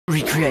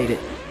recreate it.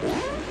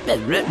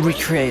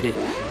 Recreate it.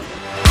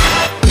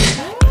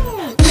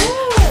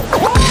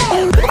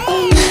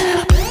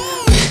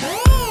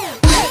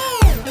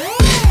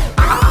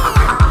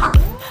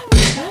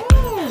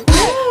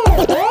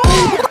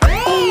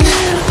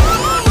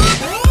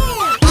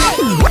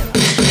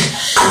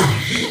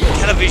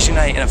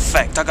 Kelavision in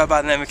effect. I go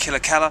by the name of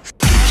Kela.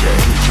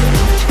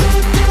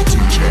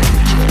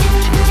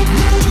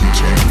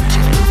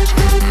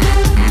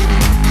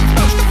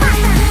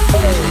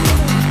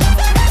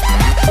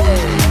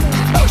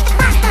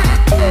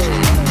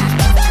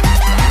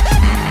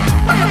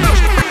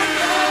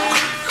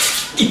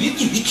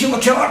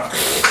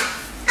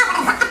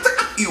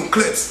 You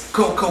clips,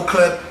 Coco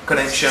clip,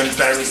 connections,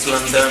 Paris,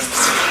 London.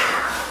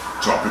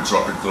 Drop it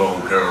low,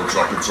 girl.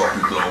 Drop it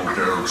low,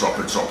 girl. Drop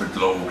it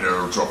low,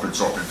 girl. Drop it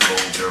low,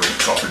 girl.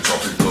 Drop it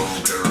low,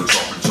 girl.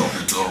 Drop it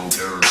low,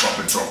 girl. Drop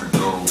it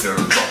low,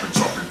 girl.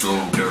 Drop it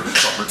low, girl.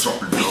 Drop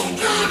it low,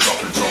 girl.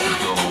 Drop it low,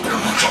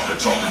 girl. Drop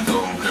it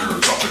low, girl.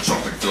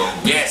 Drop it low.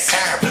 Yes,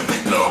 sir.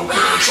 Low,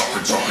 girl. Drop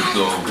it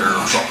low, girl.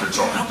 Drop it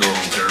low,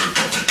 girl.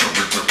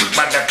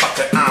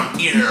 Motherfucker, I'm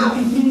here.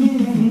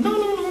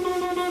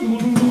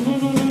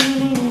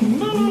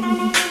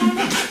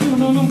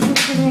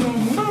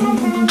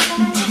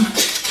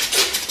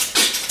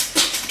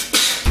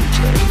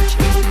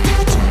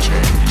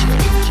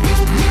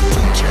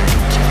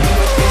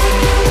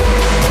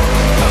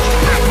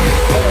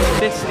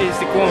 This is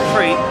the Grand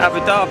Prix Abu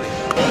Dhabi.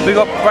 We've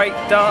got break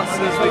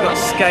dancers, we've got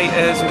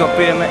skaters, we've got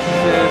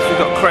BMXers, we've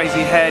got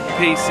crazy head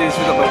pieces,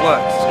 we've got the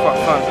works. It's quite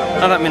fun.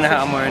 I don't mean the hat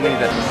I'm wearing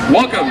either.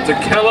 Welcome to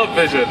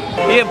Kelavision.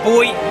 Yeah,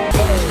 boy.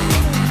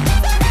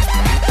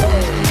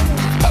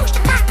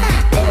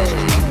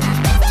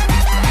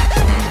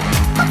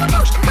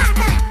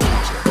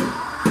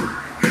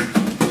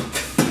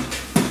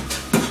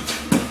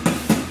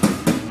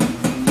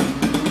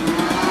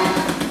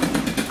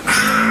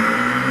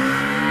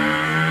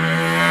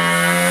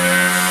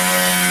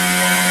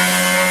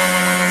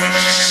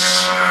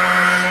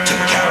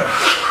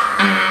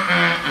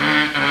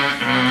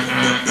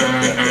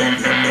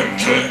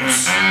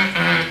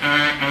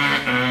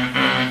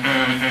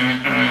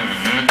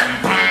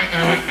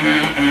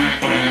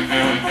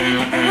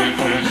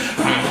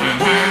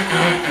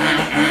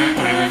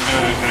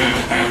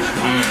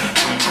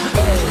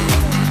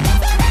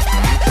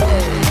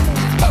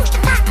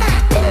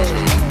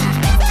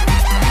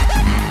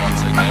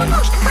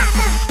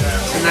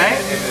 Tonight,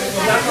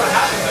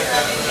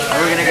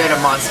 we're gonna go to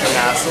Monster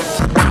Massive.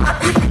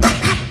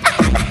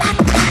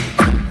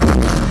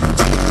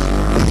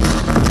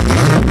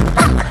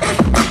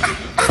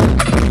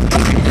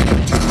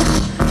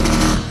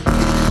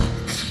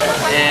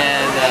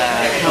 And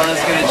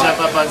Kela's gonna jump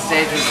up on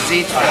stage with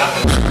Z-Trip.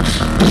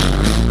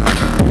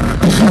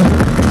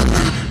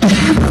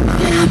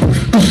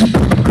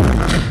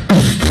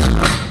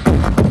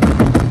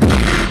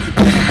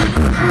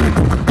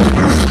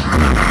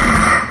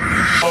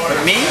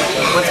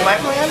 What's my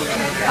plan?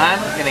 I'm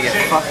gonna get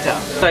fucked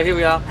up. So here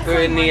we are,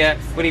 we're in the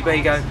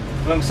Winnebago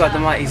alongside the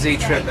mighty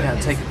Z-Trip. Now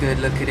take a good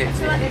look at it.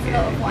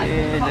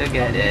 Yeah, look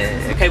at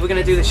it. Okay, we're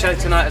gonna do the show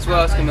tonight as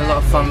well. It's gonna be a lot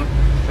of fun.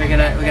 We're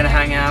gonna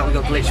hang out. We've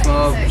got Glitch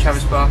Mob,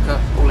 Travis Barker,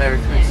 all area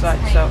crew inside.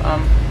 So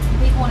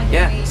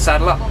yeah,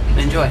 saddle up,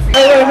 enjoy.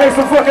 Hey, make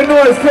some fucking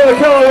noise, Kela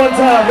one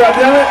time,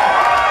 goddammit.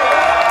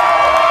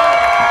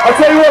 I'll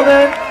tell you what,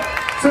 man.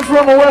 Since we're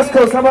on the West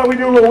Coast, how about we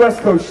do a little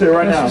West Coast shit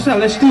right now? So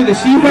let's do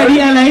this. Are you ready,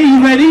 LA?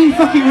 You ready? You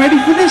fucking ready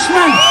for this,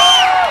 man?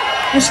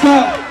 Let's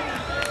go.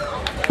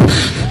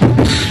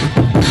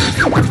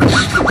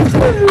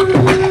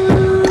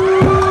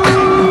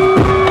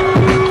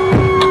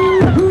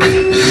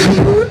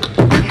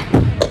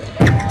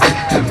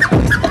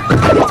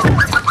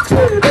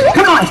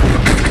 Come on.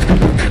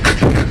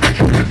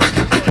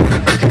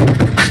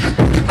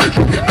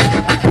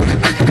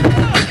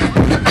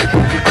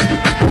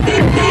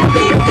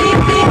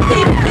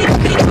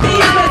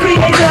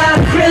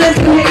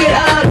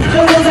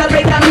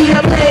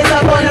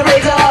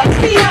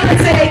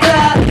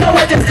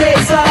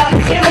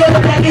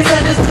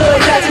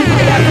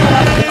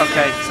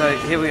 Okay, so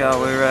here we are,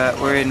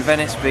 we're in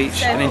Venice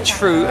Beach, and in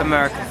true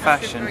American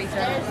fashion, we've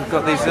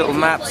got these little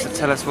maps that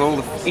tell us where all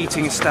the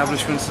eating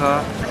establishments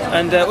are,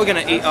 and we're going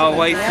to eat our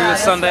way through a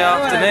Sunday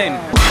afternoon.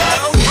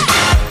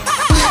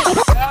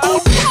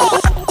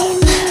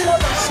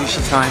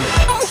 Sushi time.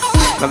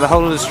 Like the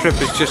whole of the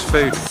strip is just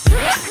food.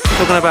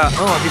 Talking about,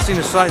 oh, have you seen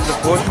the size of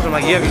the portion? I'm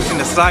like, yeah, have you seen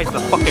the size of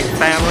the fucking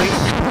family?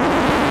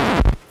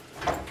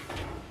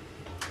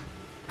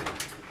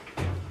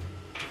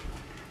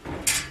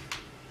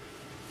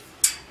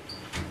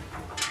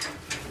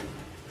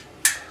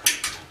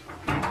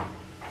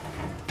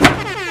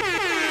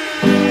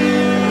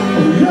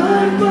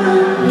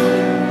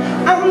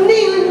 I'm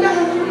kneeling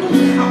down,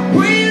 I'm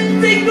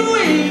praying, take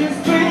away this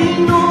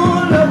pain,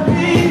 all up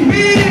in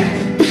me.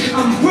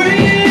 I'm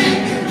praying,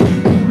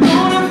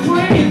 Lord, I'm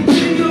praying to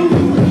you,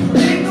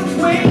 take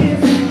away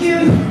from you,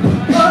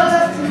 all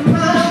up in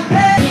my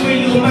head.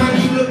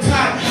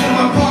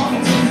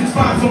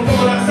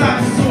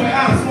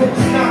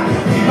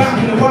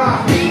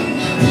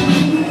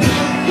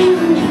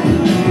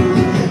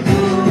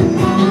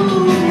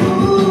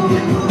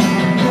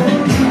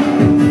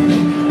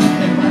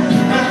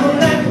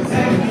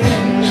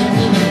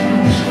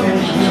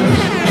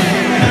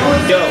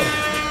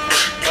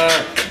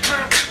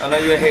 I know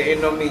you're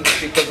hating on me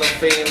because I'm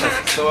famous,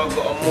 so I've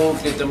got to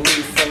move with the move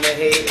from the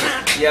haters.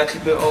 Yeah, I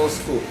keep it old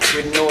school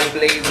with no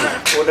blazing.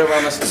 All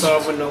around a star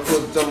with no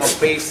hoods on my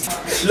face.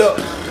 Look,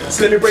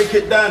 so let me break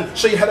it down.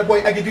 Show you how the boy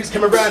Aggie Dukes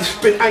came around.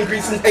 Been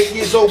angry since 8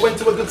 years old. Went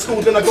to a good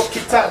school, then I got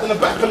kicked out. Then I'm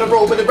back on the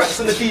road with the rats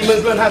and the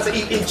demons. Learn how to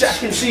eat in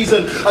jack in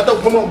season. I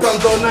don't promote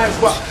guns or knives,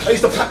 but I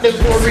used to pack them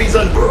for a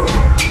reason.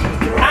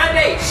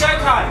 Andy,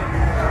 showtime!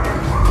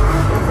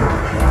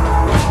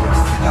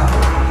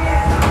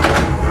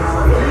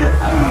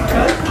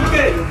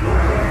 Good.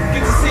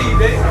 Good to see you,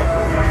 babe.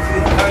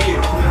 How are you?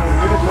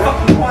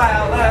 Fucking quiet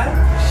out there.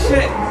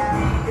 Shit.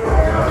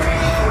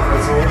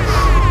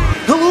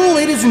 Hello,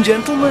 ladies and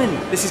gentlemen.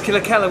 This is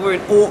Kela. We're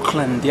in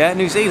Auckland, yeah,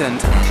 New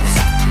Zealand. So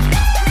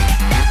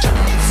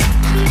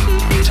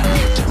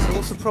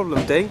what's the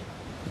problem, D?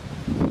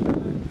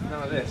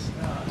 None of this.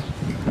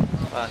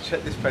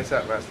 Check this place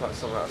out, man. It's like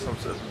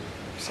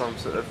some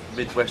sort of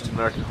Midwest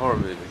American horror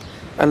movie.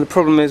 And the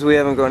problem is we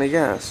haven't got any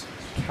gas.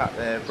 Cat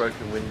there,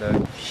 broken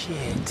window.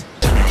 Shit.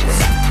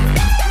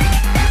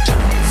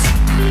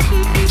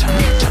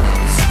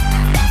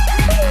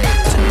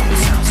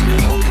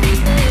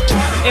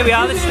 Here we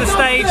are, this is the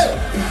stage.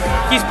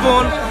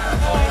 Gisborne.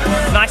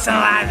 Nice and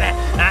lively,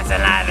 nice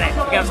and lively.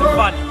 We're gonna have some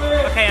fun.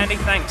 Okay, Andy,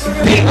 thanks.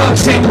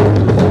 Beatboxing.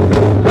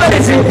 What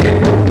is it?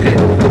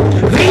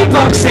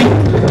 Beatboxing.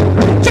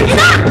 Check it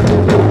out.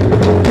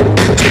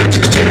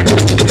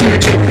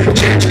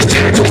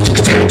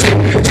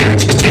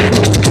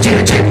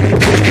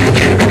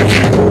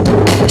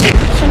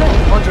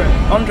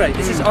 Andre,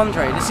 this is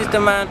Andre. This is the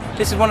man.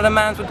 This is one of the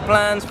mans with the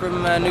plans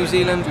from New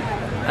Zealand,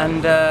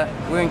 and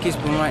we're in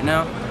Gisborne right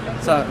now,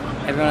 so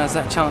everyone has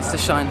that chance to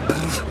shine.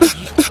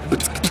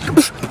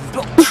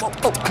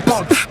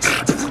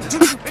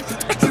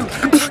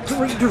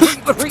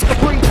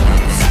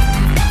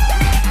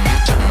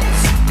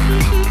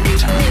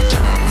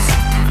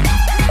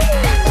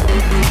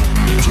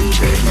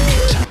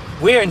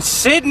 We're in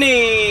Sydney.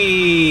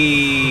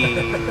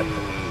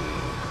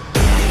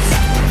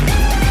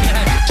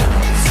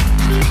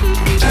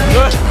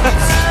 What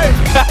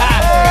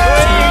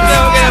are you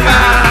talking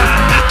about?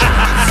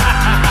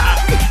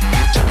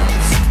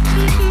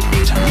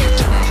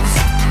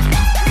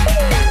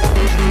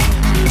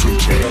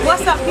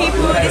 What's up,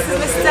 people? This is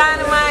Miss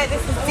Dynamite.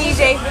 This is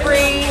DJ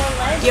Free.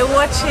 You're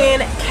watching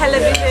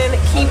Kelavision.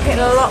 Keep it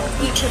locked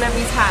each and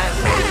every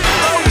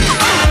time.